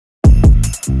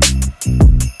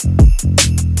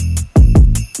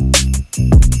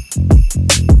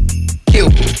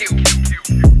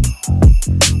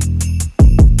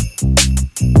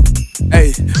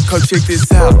come check this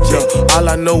out, yeah. All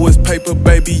I know is paper,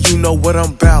 baby, you know what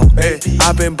I'm about.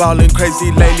 I've been ballin'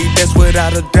 crazy lately, that's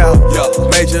without a doubt, yeah.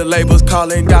 Major labels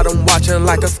calling, got them watching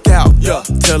like a scout, yeah.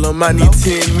 Tell them I need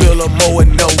 10 mil or more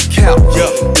and no cap,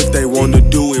 yeah. If they wanna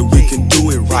do it, we can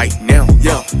do it right now,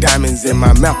 yeah. Diamonds in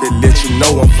my mouth, it let you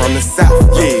know I'm from the south,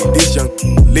 yeah. This young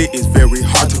lit is very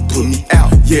hard to put me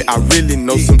out, yeah. I really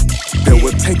know some that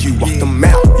will take you off the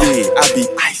map, yeah. I be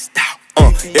iced out.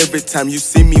 Every time you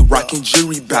see me rockin'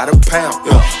 jewelry by the pound,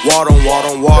 water on water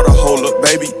on water, hold up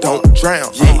baby, don't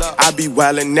drown, yeah. I be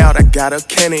wildin' out, I got a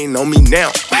cannon on me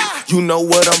now, you know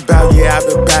what I'm about, yeah. I've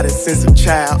been bout it since a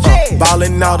child,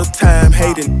 ballin' all the time,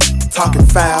 hating, talking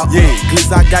foul, yeah.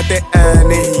 Cause I got that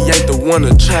iron and he ain't the one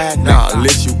to try, nah,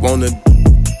 unless you wanna.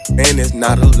 And it's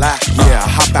not a lie, yeah. I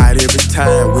hop out every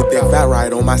time with that fire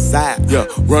right on my side, yeah.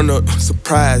 Run up,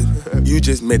 surprise, you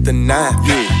just met the 9,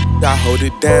 yeah. I hold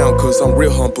it down cause I'm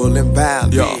real humble and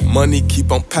violent, yeah. Money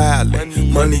keep on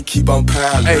piling, money keep on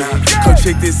piling. Hey, come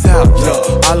check this out,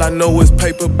 yeah. All I know is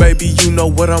paper, baby, you know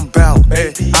what I'm about.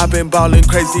 I've been ballin'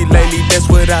 crazy lately, that's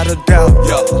without a doubt,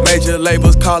 yeah. Major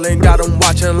labels calling, got them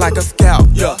watching like a scout,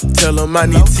 yeah. Tell them I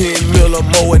need 10 mil or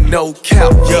more and no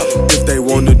cap, yeah. If they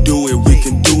wanna do it, we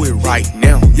can do it right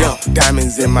now, yeah.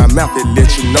 Diamonds in my mouth, it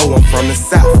let you know I'm from the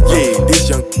south, yeah. This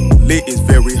young lit is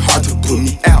very hard to put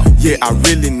me out, yeah. I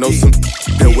really know some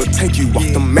that will take you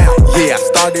off the map, yeah. I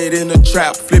started in a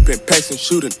trap, flipping packs and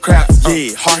shooting craps,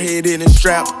 yeah. Hard-headed and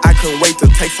strapped, I couldn't wait to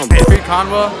take some. Creed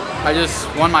Conwell, I just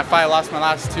won my fight, lost my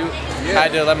last 2. I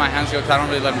had to let my hands go because I don't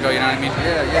really let them go, you know what I mean?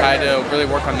 I had to really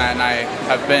work on that, and I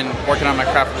have been working on my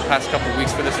craft for the past couple of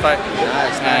weeks for this fight.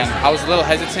 And I was a little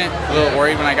hesitant, a little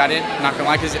worried when I got in, not gonna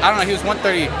lie, because I don't know, he was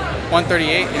 130,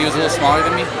 138, and he was a little smaller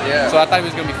than me. So I thought he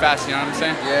was gonna be fast, you know what I'm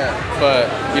saying? But,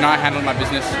 you know, I handled my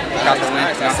business, got the win.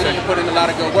 I see you put in a lot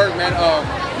of good work, man.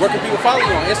 Where can people follow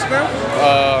you, on Instagram?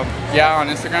 Yeah, on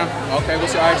Instagram. Okay,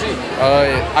 what's your IG?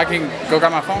 I can go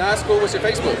grab my phone. Nah, that's cool. What's your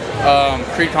Facebook?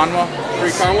 Creed Conwell.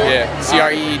 Creed Conwell? Yeah,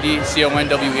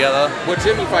 CREEDCONWELL. What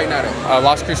gym you fighting out of?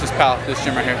 Los Cruces, pal, this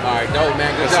gym right here. All right, dope,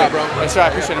 man. Good job, bro. Yes, sir, I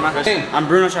appreciate it, man. I'm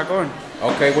Bruno Chacon.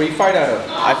 Okay, where you fight out of?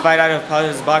 I fight out of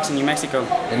Palos Boxing, New Mexico.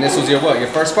 And this was your what? Your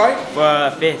first fight?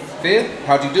 Fifth. Fifth?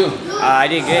 How'd you do? I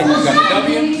did good. You got the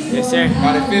W? Yes, sir.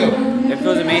 How'd it feel? It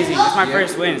feels amazing. It's my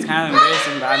first win. It's kind of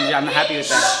embarrassing, but I'm happy with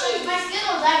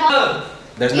that.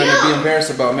 There's nothing to be embarrassed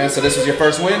about, man. So this was your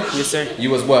first win? Yes, sir. You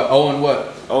was what? 0 and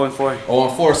what? 0 and 4. 0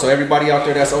 and 4. So everybody out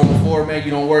there that's 0 and 4, man, you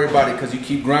don't worry about it because you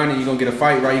keep grinding. You're going to get a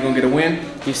fight, right? You're going to get a win?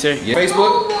 Yes, sir. Yeah.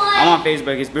 Facebook? I'm on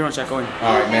Facebook. It's Bruno Chacon.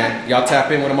 All right, man. Y'all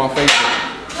tap in with him on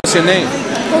Facebook. What's your name?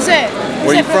 Jose.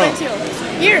 Where you from?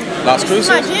 Here. Las Cruces?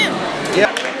 My gym.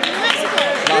 Yeah. New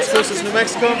Mexico. Las Cruces, New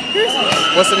Mexico?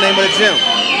 Cruces. What's the name of the gym?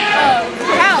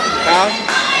 How?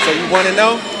 So you want to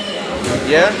know?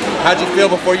 Yeah? How'd you feel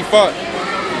before you fought?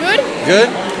 Good. Good?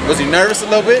 Was you nervous a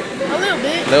little bit? A little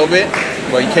bit. A little bit?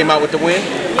 Well, you came out with the win?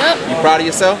 Yep. You proud of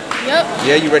yourself? Yep.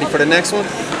 Yeah, you ready for the next one?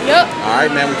 Yep. All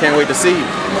right, man, we can't wait to see you.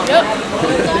 Yep.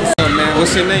 Man,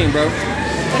 what's your name, bro?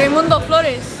 Raimundo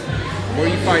Flores. Where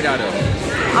you fight out of?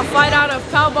 I fight out of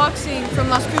Pal Boxing from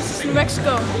Las Cruces, New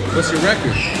Mexico. What's your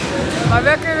record? My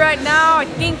record right now, I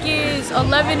think, is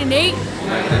 11 and 8.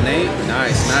 11 and 8?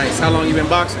 Nice, nice. How long you been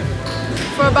boxing?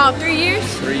 For about 3 years.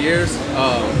 3 years?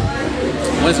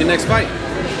 When's your next fight?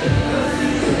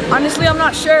 Honestly, I'm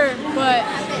not sure, but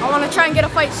I want to try and get a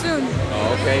fight soon.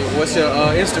 Oh, okay. What's your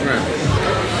Instagram?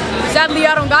 Sadly,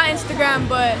 I don't got Instagram,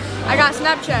 but I got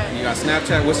Snapchat. You got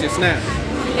Snapchat? What's your Snap?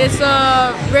 It's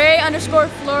Ray_Flow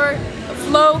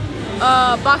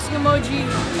boxing emoji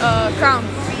crown.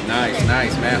 Nice,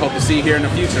 nice, man. Hope to see you here in the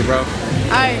future, bro.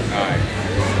 Alright.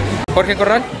 Jorge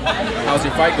Corral. How's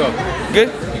your fight go?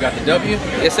 Good. You got the W?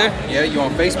 Yes, sir. Yeah, you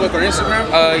on Facebook or Instagram?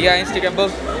 Yeah, Instagram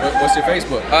both. What's your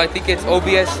Facebook? I think it's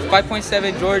OBS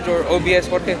 5.7 George or OBS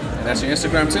Jorge. And that's your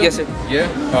Instagram too? Yes, sir. Yeah?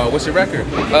 What's your record?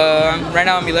 Right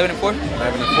now I'm 11 and 4.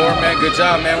 11 and 4, man. Good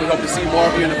job, man. We hope to see more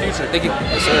of you in the future. Thank you.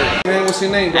 Yes, sir. Man, what's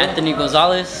your name, bro? Anthony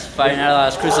Gonzalez, fighting out of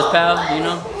Las Cruces, pal, you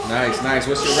know? Nice, nice.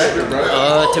 What's your record,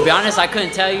 bro? To be honest, I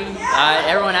couldn't tell you.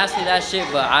 Everyone asked me that shit,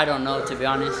 but I don't know, to be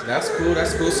honest. That's cool,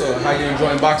 that's cool. So how you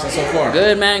enjoying boxing so far?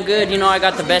 Good, man, good. You know, I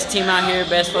got the best team out here,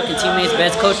 best fucking teammates,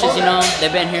 best coaches, you know.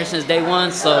 They've been here since day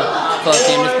one, so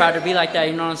fucking just proud to be like that,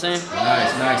 you know what I'm saying?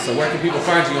 Nice, nice. So where can people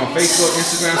find you? On Facebook,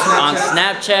 Instagram, Snapchat? On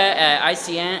Snapchat at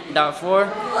icant.4 or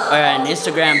on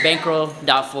Instagram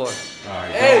bankroll.4. All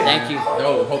right, thank you.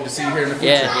 Dope. Hope to see you here in the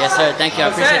future. Yeah, yes sir. Thank you. I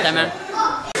appreciate that, man.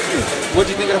 What'd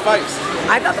you think of the fights?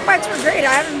 I thought the fights were great.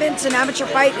 I haven't been to an amateur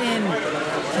fight in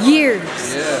years.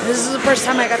 Yeah. This is the first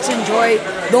time I got to enjoy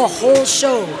the whole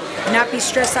show. and not be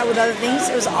stressed out with other things.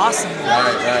 It was awesome.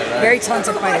 Right. Very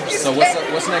talented fighters. So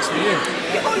what's next for you?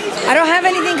 I don't have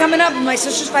anything coming up. My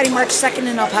sister's fighting March 2nd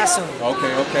in El Paso.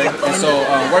 Okay. And so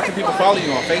where can people follow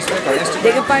you, on Facebook or Instagram?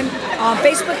 They can find on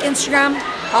Facebook, Instagram.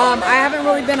 I haven't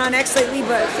really been on X lately,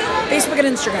 but Facebook and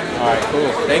Instagram. All right,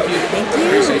 cool. Thank you. Thank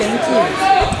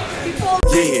you.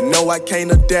 Yeah, no, I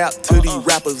can't adapt to these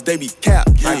rappers, they be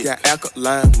capped. I got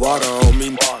alkaline water on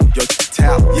me, yo,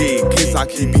 tap. Yeah, cause I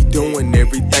keep be doing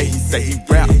everything he say he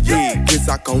rap. Yeah, cause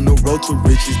I on the road to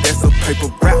riches, that's a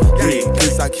paper rap. Yeah,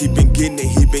 cause I keep been getting it,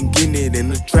 he been getting it in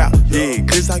the trap. Yeah,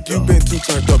 cause I keep been too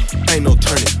turned up, ain't no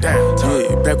turning down.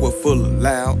 Yeah, backward full of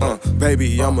loud,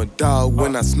 baby, I'm a dog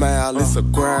when I smile, it's a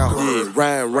growl. Yeah,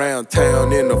 riding round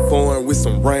town in the foreign with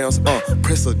some rounds,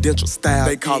 presidential style.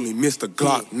 They call me Mr.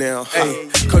 Glock now. Hey,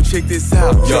 come check this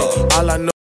out, yo. All I know.